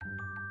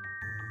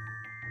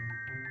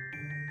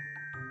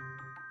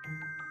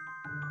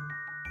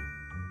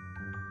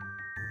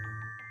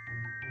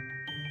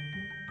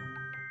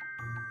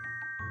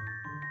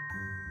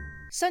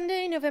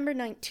Sunday, November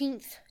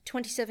 19th,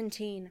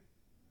 2017.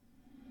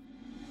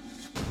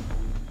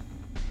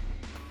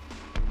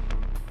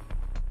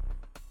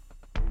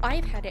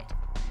 I've had it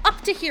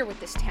up to here with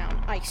this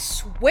town, I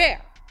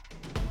swear.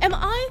 Am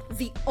I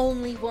the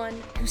only one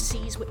who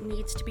sees what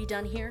needs to be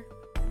done here?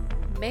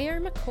 Mayor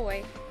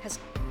McCoy has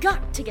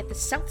got to get the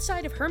south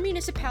side of her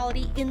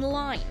municipality in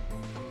line.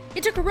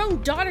 It took her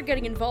own daughter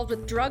getting involved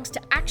with drugs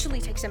to actually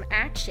take some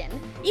action.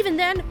 Even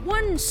then,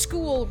 one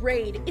school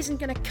raid isn't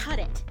gonna cut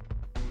it.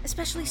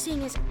 Especially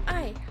seeing as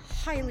I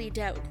highly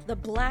doubt the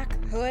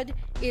Black Hood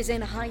is in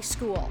high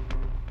school.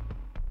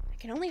 I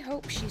can only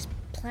hope she's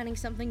planning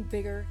something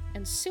bigger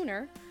and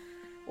sooner,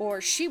 or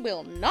she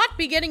will not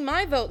be getting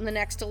my vote in the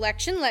next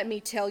election, let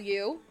me tell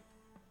you.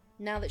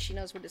 Now that she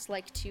knows what it's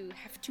like to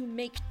have to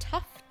make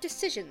tough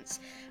decisions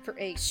for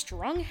a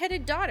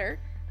strong-headed daughter,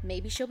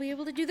 maybe she'll be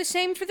able to do the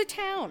same for the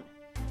town.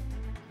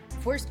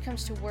 If worst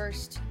comes to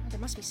worst, there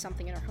must be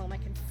something in her home I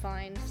can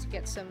find to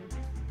get some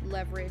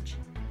leverage.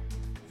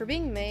 For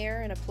being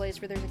mayor in a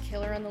place where there's a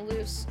killer on the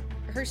loose,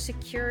 her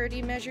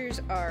security measures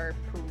are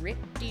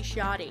pretty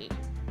shoddy.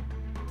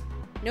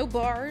 No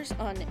bars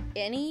on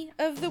any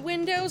of the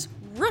windows?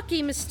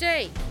 Rookie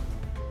mistake!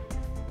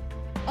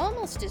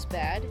 Almost as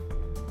bad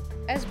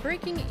as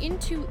breaking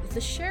into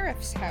the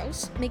sheriff's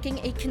house, making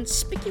a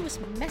conspicuous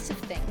mess of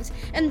things,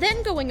 and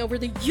then going over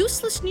the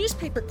useless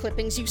newspaper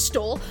clippings you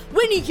stole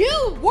when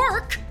you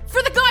work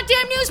for the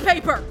goddamn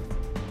newspaper!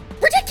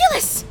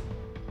 Ridiculous!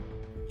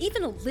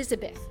 Even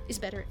Elizabeth is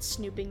better at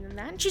snooping than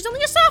that, and she's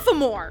only a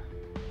sophomore!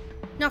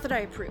 Not that I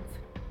approve.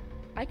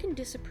 I can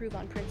disapprove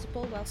on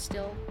principle while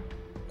still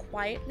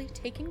quietly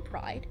taking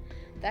pride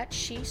that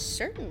she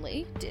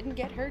certainly didn't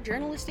get her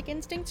journalistic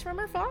instincts from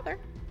her father.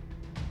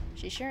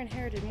 She sure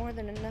inherited more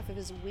than enough of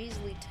his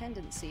Weasley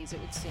tendencies, it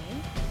would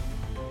seem.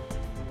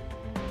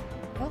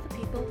 Of all the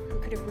people who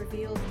could have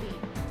revealed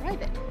the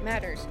private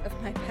matters of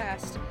my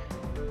past,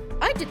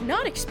 I did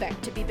not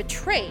expect to be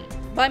betrayed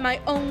by my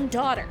own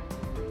daughter.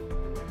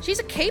 She's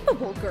a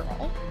capable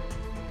girl,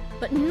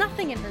 but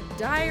nothing in her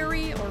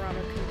diary or on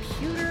her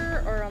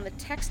computer or on the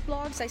text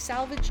logs I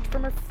salvaged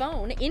from her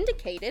phone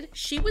indicated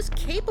she was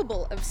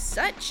capable of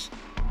such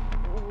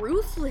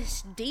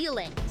ruthless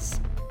dealings.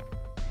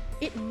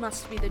 It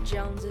must be the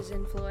Joneses'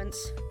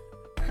 influence.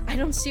 I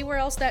don't see where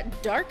else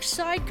that dark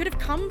side could have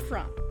come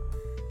from.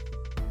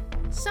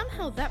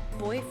 Somehow that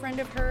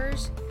boyfriend of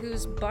hers,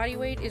 whose body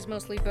weight is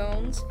mostly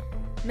bones,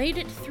 made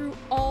it through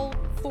all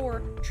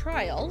 4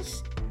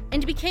 trials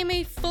and became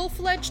a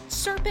full-fledged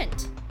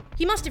serpent.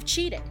 He must have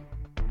cheated.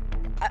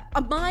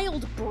 A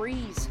mild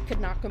breeze could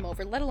knock him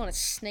over, let alone a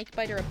snake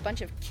bite or a bunch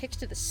of kicks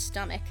to the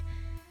stomach.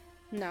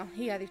 No,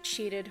 he either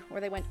cheated or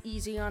they went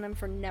easy on him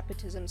for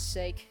nepotism's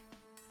sake.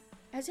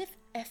 As if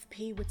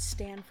FP would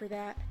stand for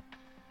that.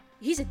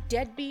 He's a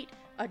deadbeat,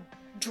 a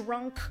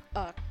drunk,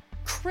 a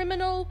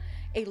criminal,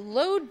 a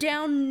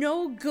low-down,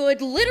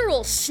 no-good,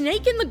 literal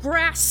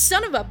snake-in-the-grass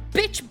son of a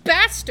bitch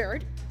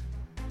bastard.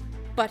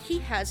 But he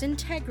has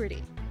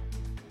integrity.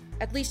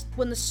 At least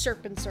when the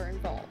serpents are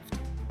involved.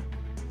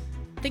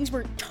 Things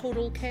weren't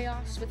total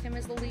chaos with him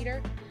as the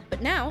leader,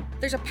 but now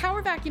there's a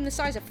power vacuum the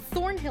size of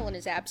Thornhill in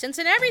his absence,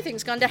 and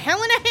everything's gone to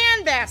hell in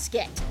a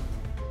handbasket!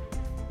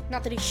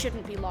 Not that he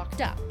shouldn't be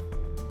locked up.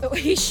 Oh,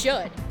 he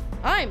should.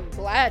 I'm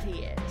glad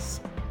he is.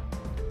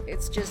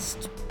 It's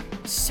just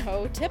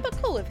so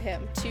typical of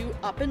him to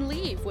up and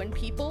leave when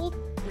people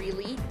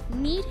really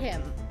need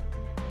him.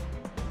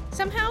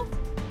 Somehow,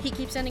 he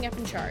keeps ending up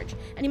in charge,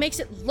 and he makes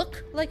it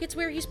look like it's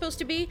where he's supposed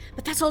to be,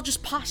 but that's all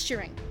just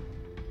posturing.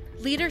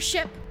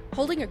 Leadership,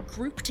 holding a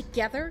group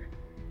together,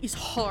 is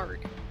hard.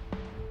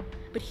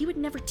 But he would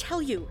never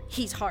tell you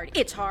he's hard.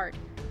 It's hard.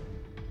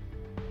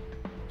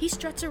 He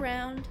struts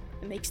around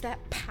and makes that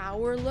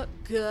power look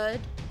good.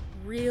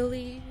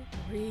 Really,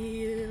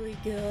 really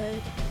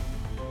good.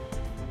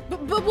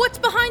 But what's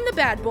behind the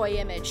bad boy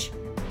image?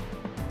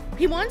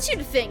 He wants you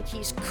to think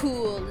he's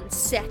cool and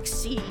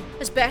sexy,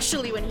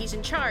 especially when he's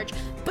in charge,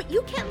 but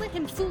you can't let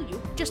him fool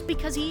you just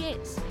because he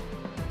is.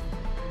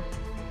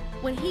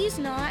 When he's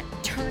not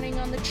turning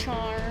on the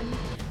charm,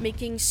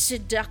 making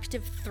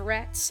seductive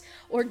threats,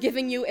 or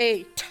giving you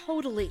a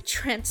totally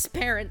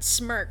transparent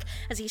smirk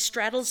as he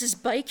straddles his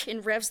bike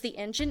and revs the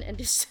engine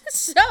and is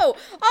so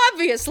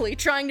obviously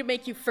trying to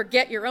make you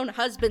forget your own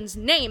husband's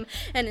name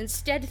and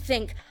instead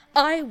think,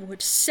 I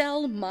would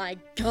sell my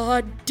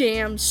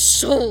goddamn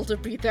soul to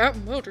be that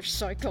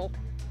motorcycle.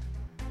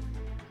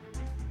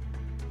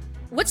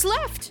 What's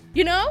left,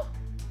 you know?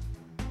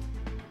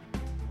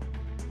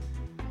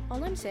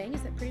 All I'm saying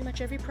is that pretty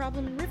much every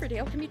problem in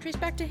Riverdale can be traced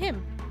back to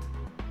him.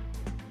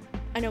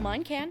 I know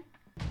mine can.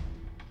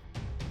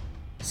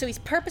 So he's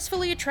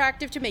purposefully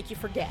attractive to make you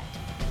forget.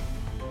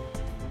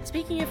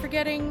 Speaking of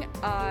forgetting,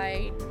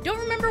 I don't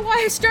remember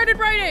why I started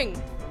writing.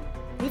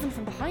 Even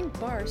from behind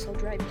bars, he'll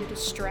drive you to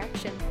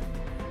distraction.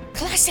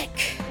 Classic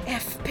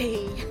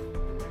FP.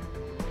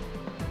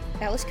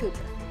 Alice Cooper.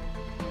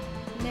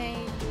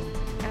 Nay,